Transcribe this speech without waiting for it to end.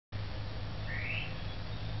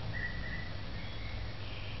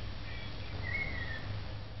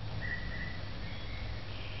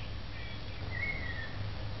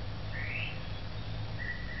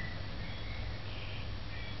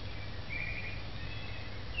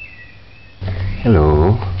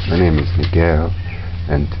Hello, my name is Miguel,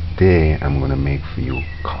 and today I'm gonna make for you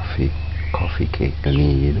coffee cake. I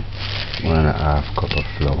need 1.5 cup of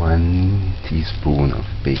flour, 1 teaspoon of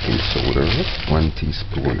baking soda, 1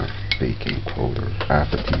 teaspoon of baking powder,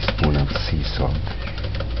 half a teaspoon of sea salt.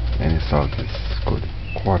 Any salt is good.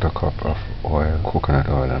 1/4 cup of oil, coconut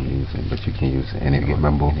oil I'm using, but you can use any oil.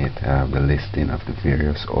 Remember, in it I have the listing of the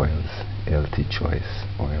various oils, healthy choice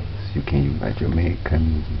oils. You can use like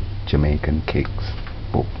Jamaican cakes.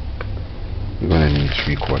 Oh. You're gonna need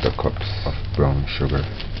 3/4 cups of brown sugar,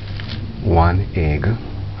 1 egg,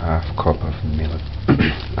 half cup of milk,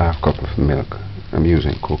 half cup of milk. I'm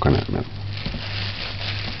using coconut milk.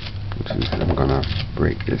 I'm gonna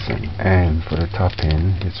break this in. And for the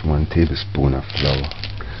topping, it's 1 tablespoon of flour.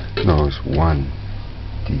 No, it's 1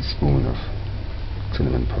 teaspoon of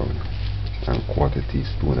cinnamon powder and 1/4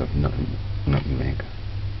 teaspoon of nutmeg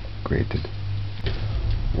grated,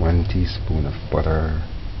 1 teaspoon of butter,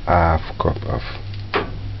 half cup of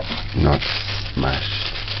nuts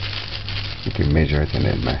mashed. You can measure it and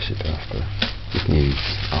then mash it after. You can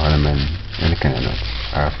use almond, any kind of nuts.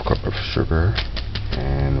 Half cup of sugar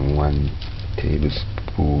and 1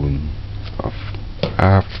 tablespoon of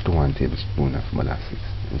molasses.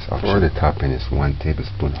 For the topping is 1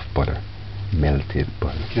 tablespoon of butter, melted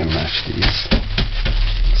butter. You can mash these,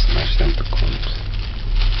 smash them to crumbs.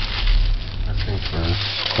 I think first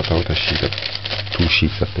cut out 2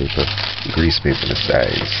 sheets of paper, grease paper the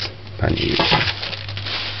size, panini.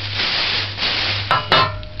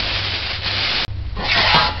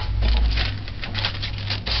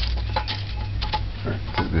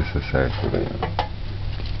 This is the size for the.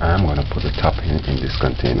 I'm gonna put the topping in this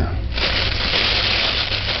container.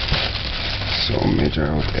 So measure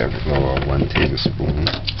out every flour, 1 tablespoon,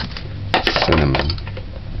 cinnamon,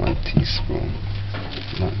 1 teaspoon,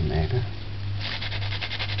 nutmeg,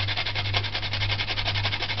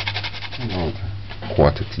 about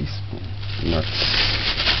 1/4 teaspoon nuts,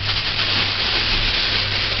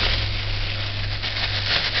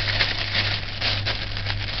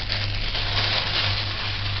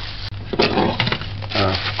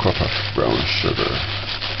 half cup of brown sugar,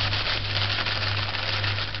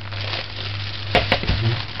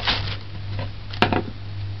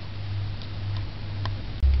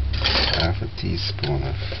 half a teaspoon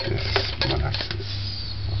of this molasses,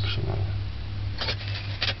 optional,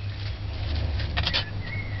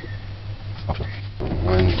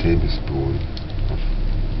 1 tablespoon of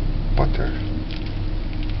butter,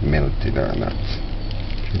 melted or not.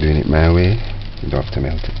 If you're doing it my way, you don't have to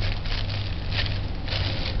melt it.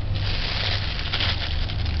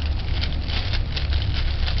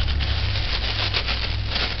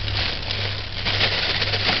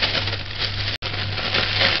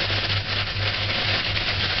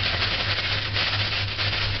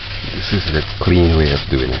 This is the clean way of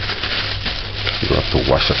doing it. You don't have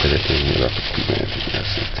to wash up everything, you don't have to clean everything,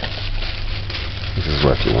 that's it. This is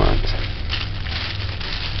what you want.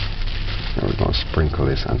 And we're going to sprinkle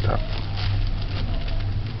this on top.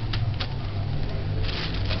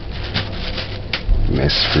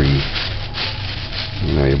 Mess free.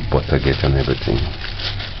 You know, your butter get on everything.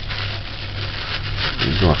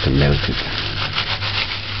 You don't have to melt it.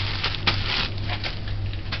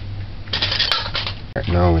 Right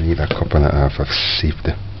now we need 1.5 cups of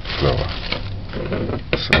sieved flour.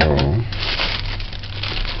 So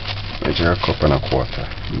measure 1.25 cups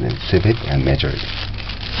and then sieve it and measure it.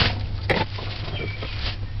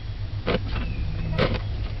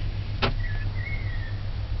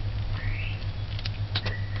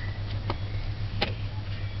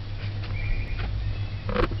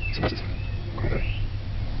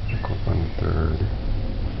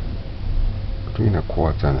 Between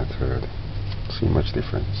 1/4 and 1/3. See much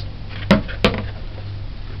difference.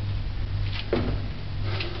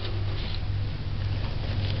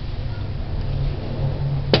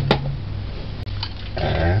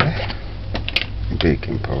 Add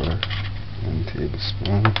baking powder, 1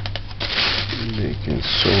 tablespoon. Baking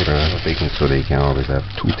soda. Baking soda, you can always have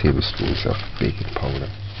 2 tablespoons of baking powder.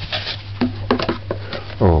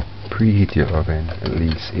 Oh, preheat your oven at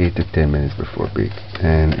least 8 to 10 minutes before baking.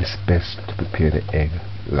 And it's best to prepare the egg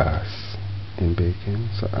last in baking,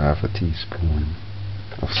 so half a teaspoon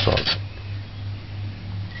of salt.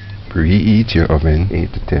 Preheat your oven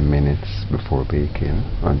 8 to 10 minutes before baking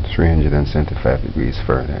on 375 degrees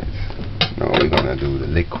Fahrenheit. Now we're gonna do the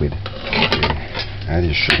liquid. Okay. Add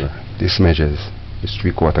your sugar. This measures is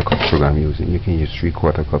 3/4 cup sugar I'm using. You can use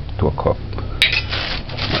 3/4 cup to a cup.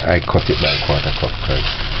 I cut it by 1/4 cup because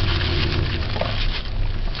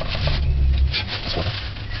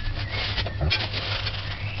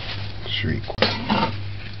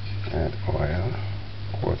add oil.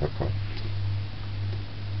 cup.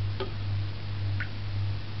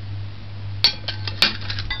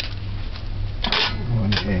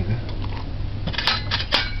 One egg.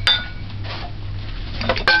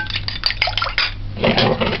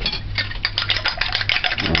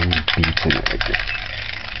 One beaten egg.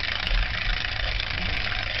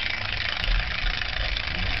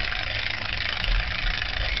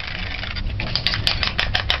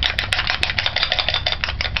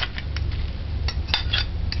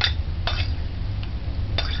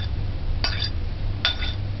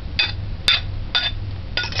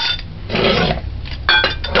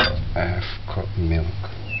 Half cup milk.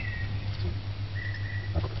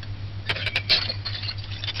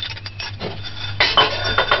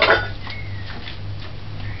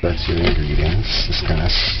 That's your ingredients. Just gonna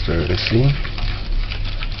stir the scene.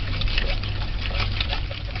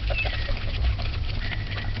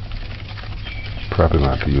 Probably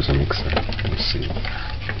not to use a mixer. Let's see.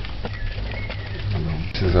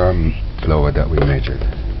 This is our flour that we measured,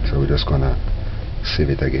 so we're just gonna sieve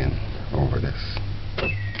it again over this.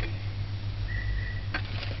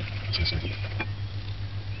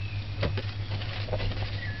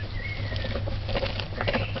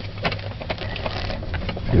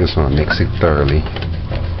 You just want to mix it thoroughly.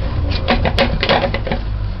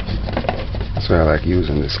 That's why I like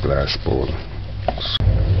using this glass bowl.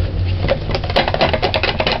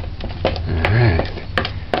 Alright.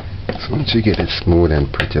 So once you get it smooth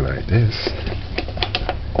and pretty like this,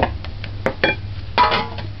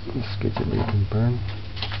 let's get your baking pan.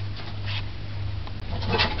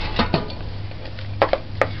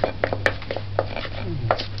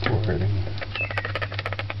 Let's pour it in.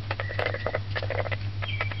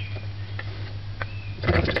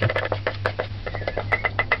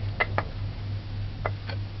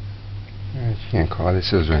 You can call the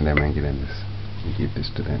scissors and them and give them this. You give this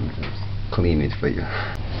to them. Just clean it for you.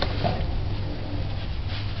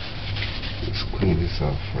 Let's clean this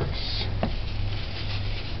off first.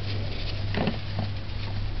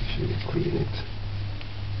 Should we clean it?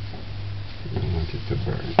 You don't want it to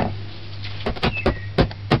burn.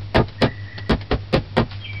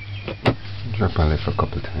 Drop on it for a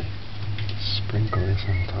couple times. Sprinkle this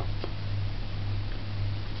on top.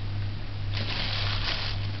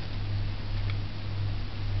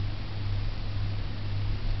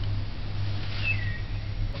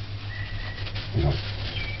 No.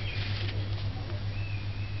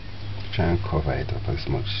 Try and cover it up as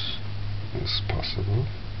much as possible.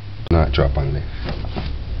 Not drop on it.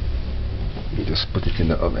 You just put it in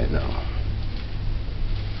the oven now.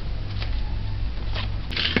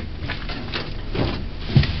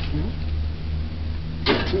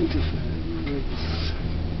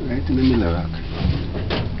 Right in the middle of rack.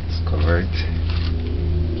 Let's cover it.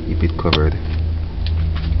 Keep it covered.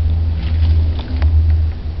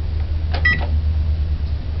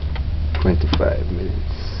 $25.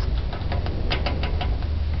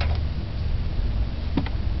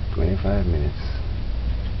 25 minutes.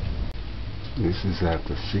 This is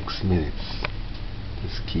after 6 minutes.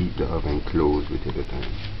 Just keep the oven closed with it at a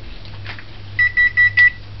time.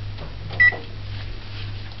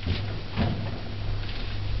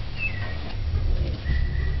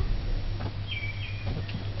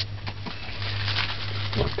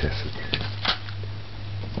 We'll test it.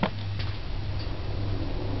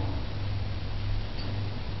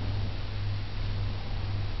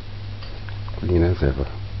 Clean as ever.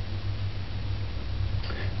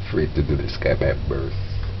 Afraid to do this guy by birth.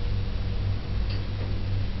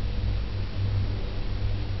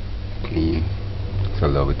 Clean. So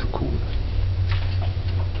allow it to cool.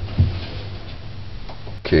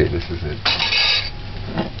 Okay, this is it.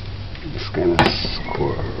 Just kind of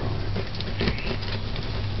score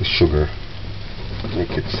the sugar.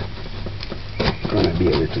 Make it gonna be a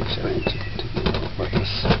little challenging to do, but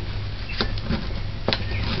just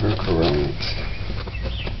work around it.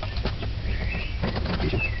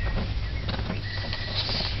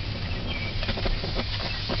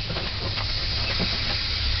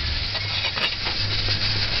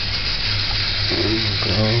 There you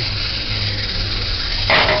go.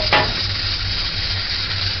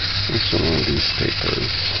 And some of these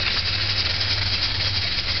papers.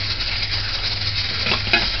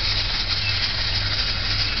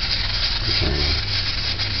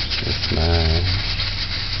 Here's my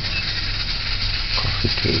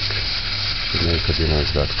coffee cake.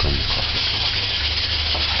 JamaicaDinners.com coffee cake.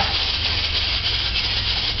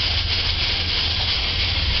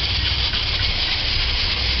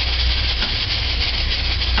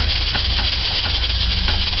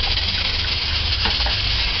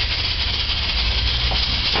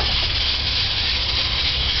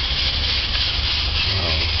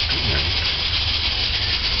 Wow.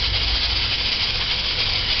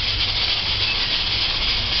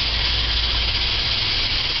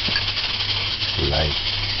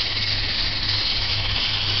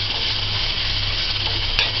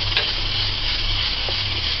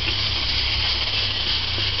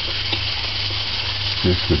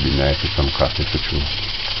 This would be nice with some coffee for true.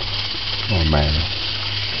 Oh Milo.